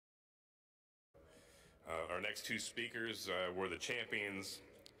Our next two speakers were the champions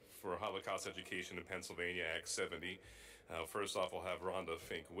for Holocaust education in Pennsylvania, Act 70. First off, we'll have Rhonda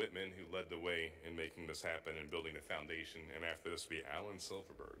Fink-Whitman, who led the way in making this happen and building the foundation. And after this will be Alan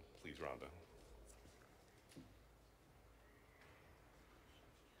Silverberg. Please, Rhonda.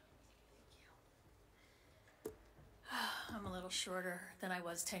 I'm a little shorter than I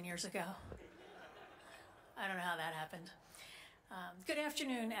was 10 years ago. I don't know how that happened. Good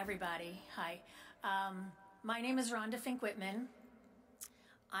afternoon, everybody. Hi. My name is Rhonda Fink-Whitman.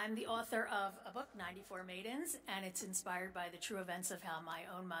 I'm the author of a book, 94 Maidens, and it's inspired by the true events of how my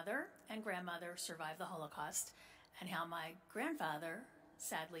own mother and grandmother survived the Holocaust and how my grandfather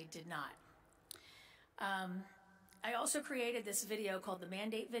sadly did not. I also created this video called the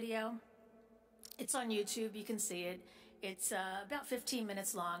Mandate video. It's on YouTube, you can see it. It's about 15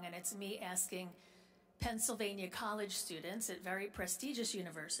 minutes long, and it's me asking Pennsylvania college students at very prestigious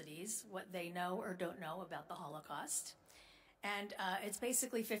universities what they know or don't know about the Holocaust. And it's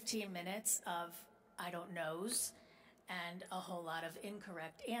basically 15 minutes of I don't knows and a whole lot of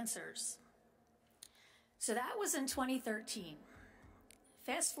incorrect answers. So that was in 2013.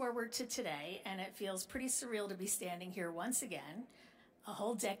 Fast forward to today, and it feels pretty surreal to be standing here once again, a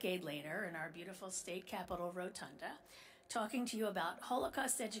whole decade later in our beautiful state capitol rotunda, talking to you about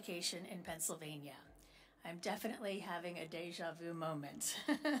Holocaust education in Pennsylvania. I'm definitely having a deja vu moment.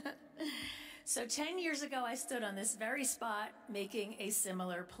 So 10 years ago, I stood on this very spot making a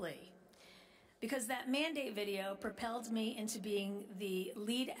similar plea, because that Mandate video propelled me into being the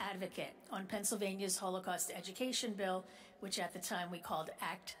lead advocate on Pennsylvania's Holocaust education bill, which at the time we called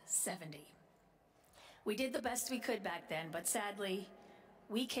Act 70. We did the best we could back then, but sadly,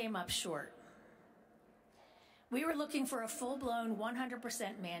 we came up short. We were looking for a full-blown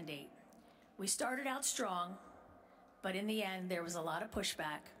 100% mandate. We started out strong, but in the end, there was a lot of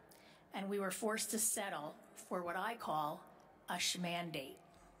pushback, and we were forced to settle for what I call a schmandate.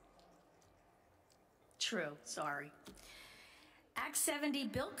 True, sorry. Act 70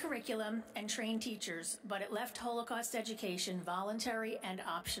 built curriculum and trained teachers, but it left Holocaust education voluntary and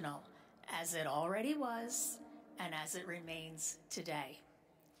optional, as it already was, and as it remains today.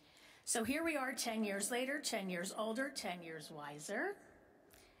 So here we are 10 years later, 10 years older, 10 years wiser.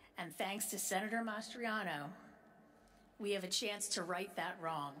 And thanks to Senator Mastriano, we have a chance to right that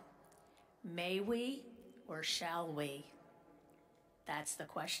wrong. May we or shall we? That's the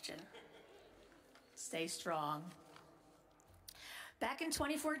question. Stay strong. Back in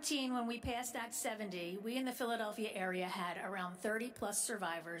 2014, when we passed Act 70, we in the Philadelphia area had around 30-plus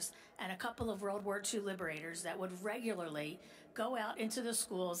survivors and a couple of World War II liberators that would regularly go out into the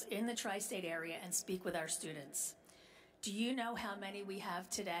schools in the tri-state area and speak with our students. Do you know how many we have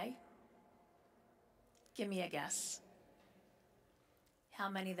today? Give me a guess. How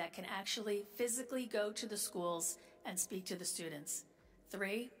many that can actually physically go to the schools and speak to the students?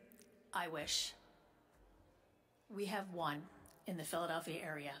 3? I wish. We have 1 in the Philadelphia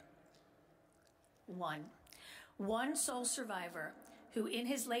area. 1. 1 sole survivor who in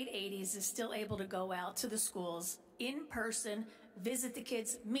his late 80s is still able to go out to the schools in person, visit the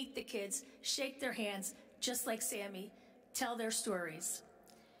kids, meet the kids, shake their hands, just like Sammy, tell their stories.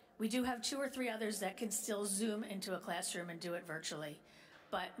 We do have 2 or 3 others that can still Zoom into a classroom and do it virtually.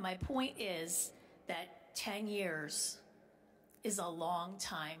 But my point is that 10 years is a long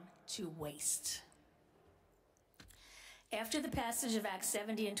time to waste. After the passage of Act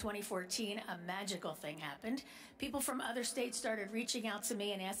 70 in 2014, a magical thing happened. People from other states started reaching out to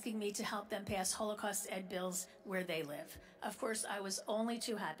me and asking me to help them pass Holocaust ed bills where they live. Of course, I was only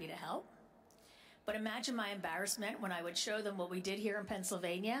too happy to help. But imagine my embarrassment when I would show them what we did here in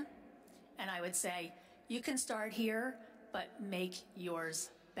Pennsylvania, and I would say, you can start here, but make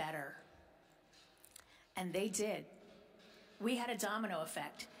yours better. And they did. We had a domino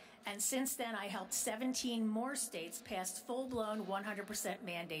effect. And since then, I helped 17 more states pass full-blown 100%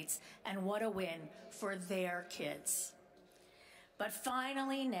 mandates, and what a win for their kids. But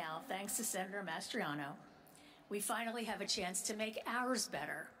finally now, thanks to Senator Mastriano, we finally have a chance to make ours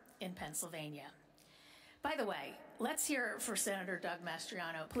better in Pennsylvania. By the way, let's hear it for Senator Doug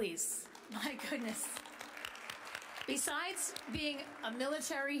Mastriano, please. My goodness. Besides being a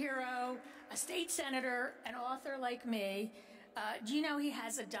military hero, a state senator, an author like me, do you know he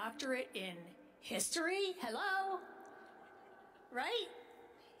has a doctorate in history? Hello? Right?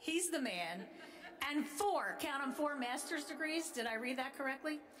 He's the man. And 4, count them, 4 master's degrees. Did I read that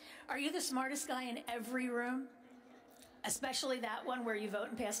correctly? Are you the smartest guy in every room? Especially that one where you vote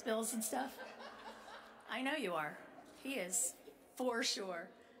and pass bills and stuff? I know you are. He is, for sure.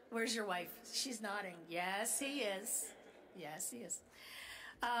 Where's your wife? She's nodding. Yes, he is. Yes, he is.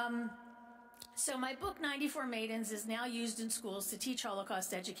 So my book, 94 Maidens, is now used in schools to teach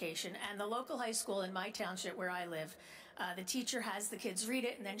Holocaust education, and the local high school in my township where I live, the teacher has the kids read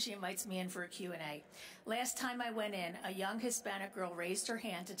it, and then she invites me in for a Q&A. Last time I went in, a young Hispanic girl raised her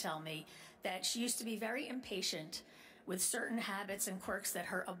hand to tell me that she used to be very impatient with certain habits and quirks that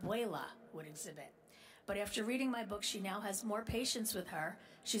her abuela would exhibit. But after reading my book, she now has more patience with her.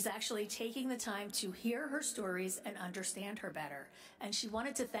 She's actually taking the time to hear her stories and understand her better. And she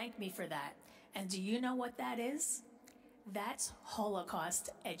wanted to thank me for that. And do you know what that is? That's Holocaust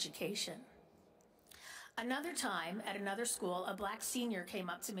education. Another time, at another school, a black senior came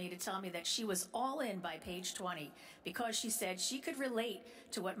up to me to tell me that she was all in by page 20 because she said she could relate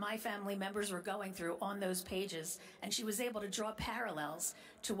to what my family members were going through on those pages, and she was able to draw parallels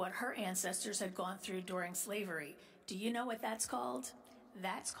to what her ancestors had gone through during slavery. Do you know what that's called?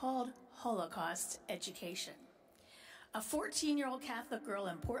 That's called Holocaust education. A 14-year-old Catholic girl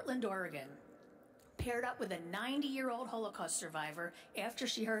in Portland, Oregon, paired up with a 90-year-old Holocaust survivor after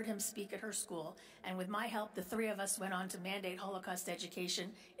she heard him speak at her school, and with my help, the three of us went on to mandate Holocaust education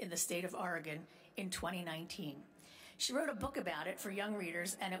in the state of Oregon in 2019. She wrote a book about it for young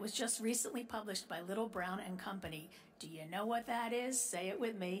readers, and it was just recently published by Little Brown and Company. Do you know what that is? Say it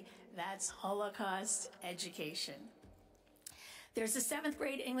with me. That's Holocaust education. There's a 7th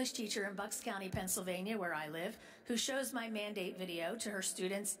grade English teacher in Bucks County, Pennsylvania, where I live, who shows my mandate video to her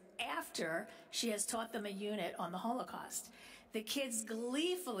students after she has taught them a unit on the Holocaust. The kids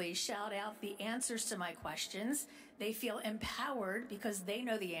gleefully shout out the answers to my questions. They feel empowered because they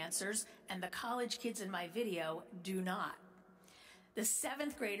know the answers, and the college kids in my video do not. The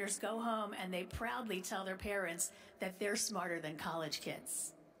 7th graders go home and they proudly tell their parents that they're smarter than college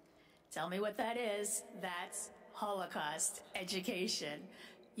kids. Tell me what that is. That's Holocaust education.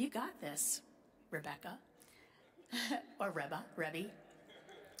 You got this, Rebecca. Or Rebby.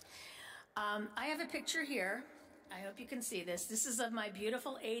 I have a picture here. I hope you can see this. This is of my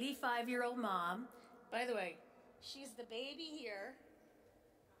beautiful 85-year-old mom. By the way, she's the baby here.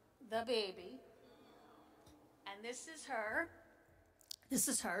 The baby. And this is her. This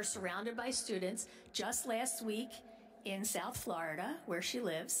is her surrounded by students just last week in South Florida, where she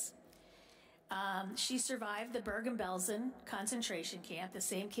lives. She survived the Bergen-Belsen concentration camp, the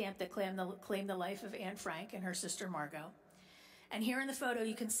same camp that claimed the life of Anne Frank and her sister Margot. And here in the photo,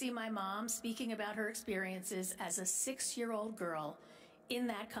 you can see my mom speaking about her experiences as a 6-year-old girl in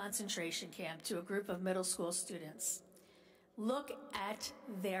that concentration camp to a group of middle school students. Look at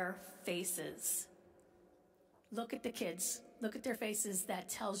their faces. Look at the kids. Look at their faces. That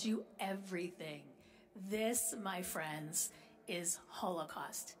tells you everything. This, my friends, is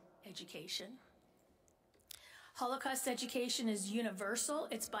Holocaust education. Holocaust education is universal,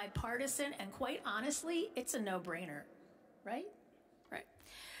 it's bipartisan, and quite honestly, it's a no-brainer, right? Right.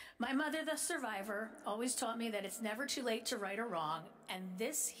 My mother, the survivor, always taught me that it's never too late to right or wrong, and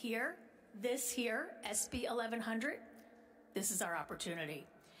this here, SB 1100, this is our opportunity.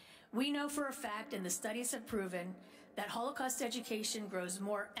 We know for a fact, and the studies have proven, that Holocaust education grows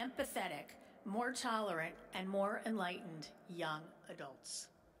more empathetic, more tolerant, and more enlightened young adults.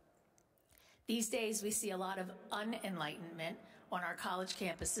 These days, we see a lot of unenlightenment on our college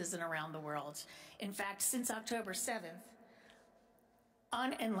campuses and around the world. In fact, since October 7th,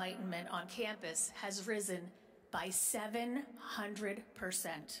 unenlightenment on campus has risen by 700%.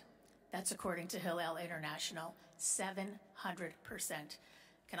 That's according to Hillel International, 700%.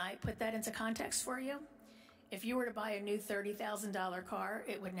 Can I put that into context for you? If you were to buy a new $30,000 car,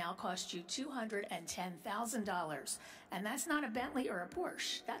 it would now cost you $210,000. And that's not a Bentley or a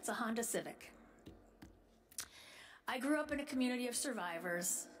Porsche, that's a Honda Civic. I grew up in a community of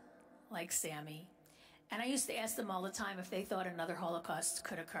survivors like Sammy, and I used to ask them all the time if they thought another Holocaust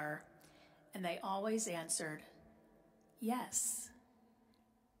could occur, and they always answered, yes.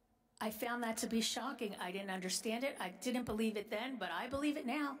 I found that to be shocking. I didn't understand it. I didn't believe it then, but I believe it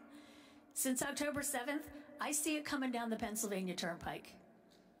now. Since October 7th, I see it coming down the Pennsylvania Turnpike.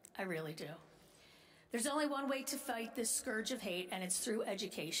 I really do. There's only one way to fight this scourge of hate, and it's through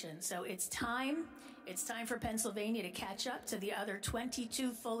education. So it's time for Pennsylvania to catch up to the other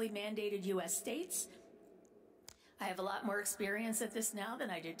 22 fully mandated U.S. states. I have a lot more experience at this now than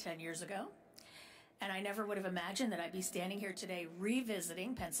I did 10 years ago. And I never would have imagined that I'd be standing here today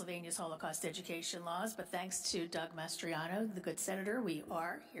revisiting Pennsylvania's Holocaust education laws, but thanks to Doug Mastriano, the good senator,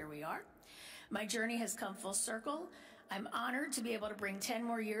 here we are. My journey has come full circle. I'm honored to be able to bring 10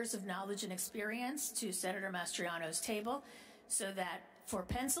 more years of knowledge and experience to Senator Mastriano's table so that for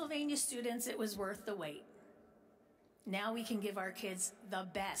Pennsylvania students, it was worth the wait. Now we can give our kids the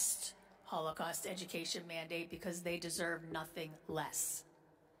best Holocaust education mandate because they deserve nothing less.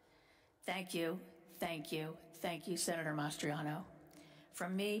 Thank you, thank you, thank you, Senator Mastriano.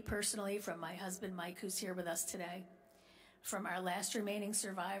 From me personally, from my husband Mike, who's here with us today, from our last remaining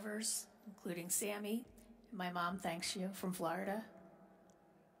survivors, including Sammy, my mom thanks you, from Florida.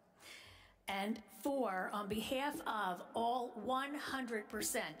 And on behalf of all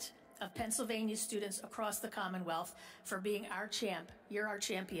 100% of Pennsylvania students across the Commonwealth for being our champ, you're our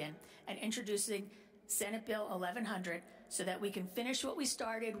champion, and introducing Senate Bill 1100 so that we can finish what we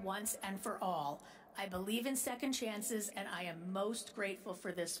started once and for all. I believe in second chances, and I am most grateful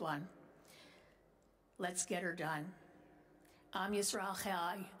for this one. Let's get her done. Am Yisrael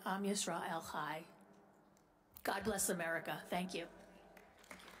Chai, Am Yisrael Chai. God bless America. Thank you.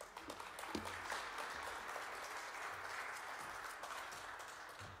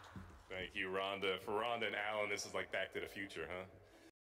 Thank you, Rhonda. For Rhonda and Alan, this is like Back to the Future, huh?